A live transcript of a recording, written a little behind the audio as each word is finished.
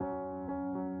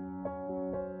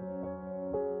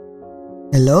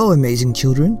Hello, amazing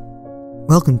children.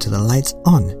 Welcome to the Lights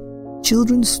On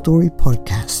Children's Story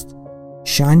Podcast,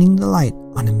 shining the light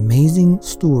on amazing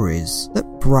stories that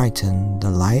brighten the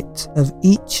light of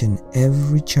each and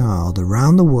every child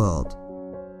around the world.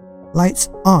 Lights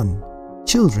On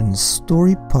Children's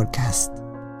Story Podcast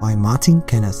by Martyn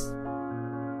Kenneth.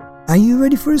 Are you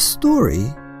ready for a story?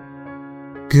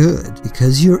 Good,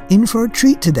 because you're in for a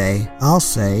treat today, I'll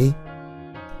say.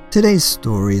 Today's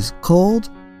story is called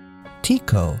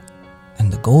Tico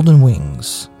and the Golden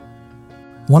Wings.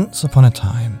 Once upon a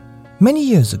time, many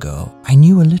years ago, I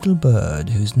knew a little bird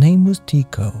whose name was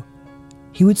Tico.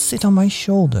 He would sit on my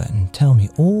shoulder and tell me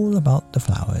all about the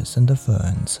flowers and the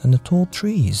ferns and the tall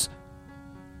trees.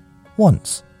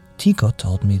 Once, Tico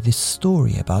told me this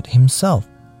story about himself.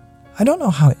 I don't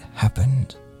know how it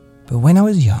happened, but when I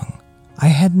was young, I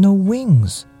had no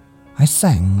wings. I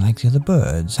sang like the other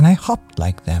birds and I hopped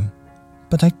like them.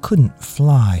 But I couldn't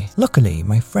fly. Luckily,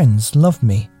 my friends loved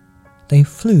me. They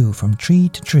flew from tree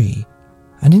to tree,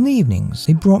 and in the evenings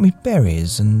they brought me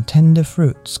berries and tender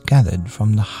fruits gathered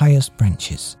from the highest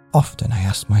branches. Often I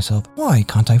asked myself, why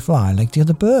can't I fly like the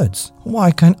other birds?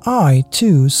 Why can't I,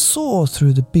 too, soar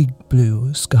through the big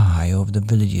blue sky over the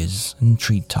villages and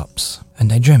treetops?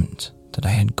 And I dreamt that I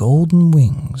had golden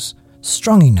wings,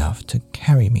 strong enough to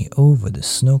carry me over the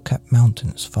snow-capped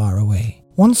mountains far away.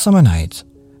 One summer night,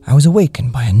 I was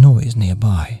awakened by a noise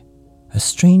nearby. A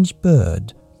strange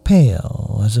bird,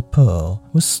 pale as a pearl,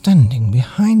 was standing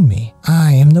behind me.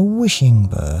 "I am the wishing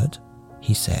bird,"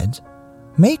 he said.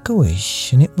 "Make a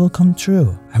wish and it will come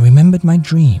true." I remembered my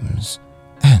dreams,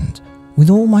 and with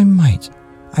all my might,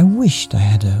 I wished I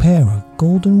had a pair of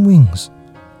golden wings.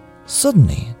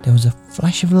 Suddenly, there was a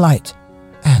flash of light,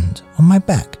 and on my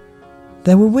back,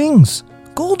 there were wings,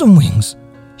 golden wings,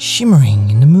 shimmering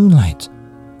in the moonlight.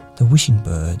 The wishing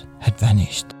bird had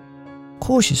vanished.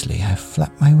 Cautiously, I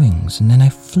flapped my wings and then I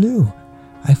flew.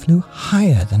 I flew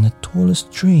higher than the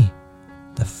tallest tree.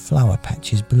 The flower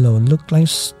patches below looked like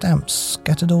stamps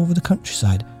scattered over the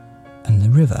countryside, and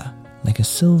the river like a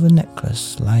silver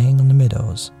necklace lying on the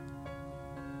meadows.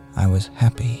 I was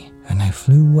happy and I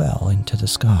flew well into the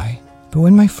sky. But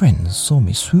when my friends saw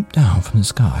me swoop down from the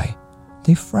sky,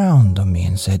 they frowned on me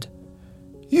and said,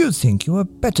 "You think you are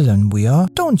better than we are,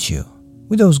 don't you?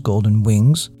 With those golden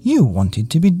wings, you wanted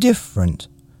to be different."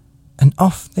 And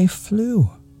off they flew,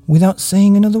 without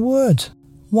saying another word.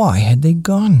 Why had they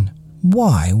gone?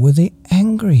 Why were they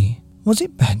angry? Was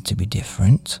it bad to be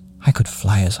different? I could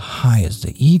fly as high as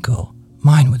the eagle.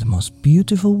 Mine were the most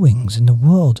beautiful wings in the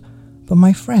world, but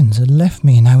my friends had left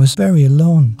me and I was very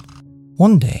alone.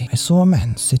 One day, I saw a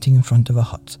man sitting in front of a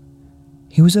hut.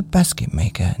 He was a basket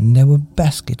maker, and there were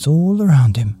baskets all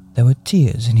around him. There were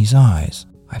tears in his eyes.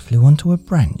 I flew onto a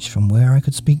branch from where I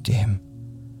could speak to him.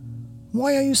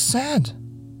 "Why are you sad?"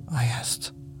 I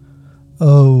asked.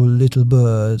 "Oh, little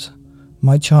bird,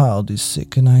 my child is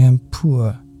sick and I am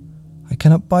poor. I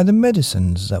cannot buy the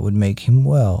medicines that would make him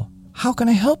well. How can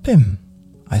I help him?"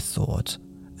 I thought,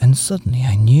 and suddenly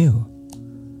I knew.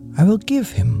 "I will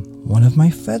give him one of my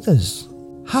feathers."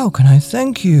 "How can I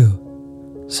thank you?"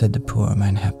 said the poor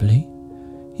man happily.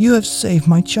 "You have saved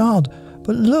my child,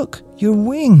 but look, your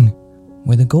wing."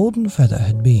 Where the golden feather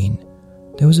had been,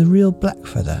 there was a real black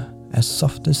feather, as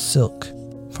soft as silk.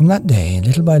 From that day,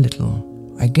 little by little,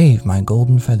 I gave my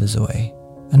golden feathers away,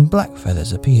 and black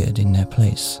feathers appeared in their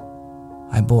place.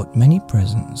 I bought many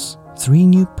presents, 3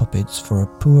 new puppets for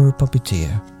a poor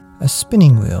puppeteer, a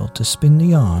spinning wheel to spin the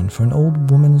yarn for an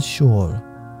old woman's shawl,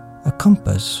 a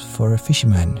compass for a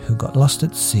fisherman who got lost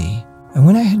at sea, and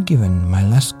when I had given my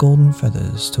last golden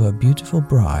feathers to a beautiful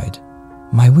bride,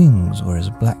 my wings were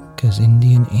as black as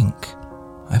Indian ink.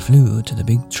 I flew to the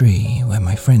big tree where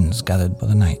my friends gathered for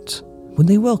the night. Would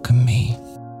they welcome me?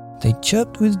 They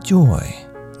chirped with joy.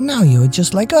 "Now you are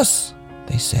just like us,"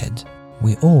 they said.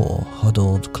 We all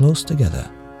huddled close together.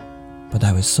 But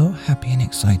I was so happy and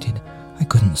excited, I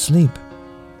couldn't sleep.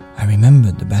 I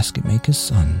remembered the basket maker's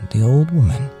son, the old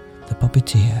woman, the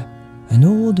puppeteer, and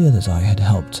all the others I had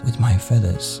helped with my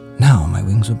feathers. Now my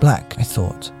wings were black, I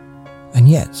thought. And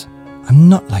yet, I'm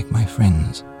not like my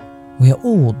friends. We are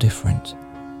all different,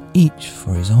 each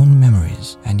for his own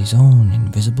memories and his own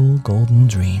invisible golden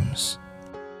dreams.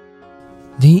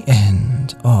 The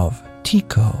end of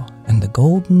Tico and the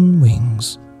Golden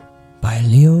Wings by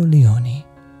Leo Lionni.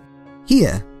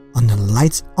 here on the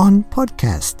Lights On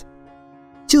podcast.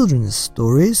 Children's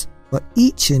stories for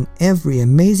each and every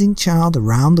amazing child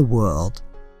around the world.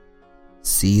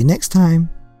 See you next time.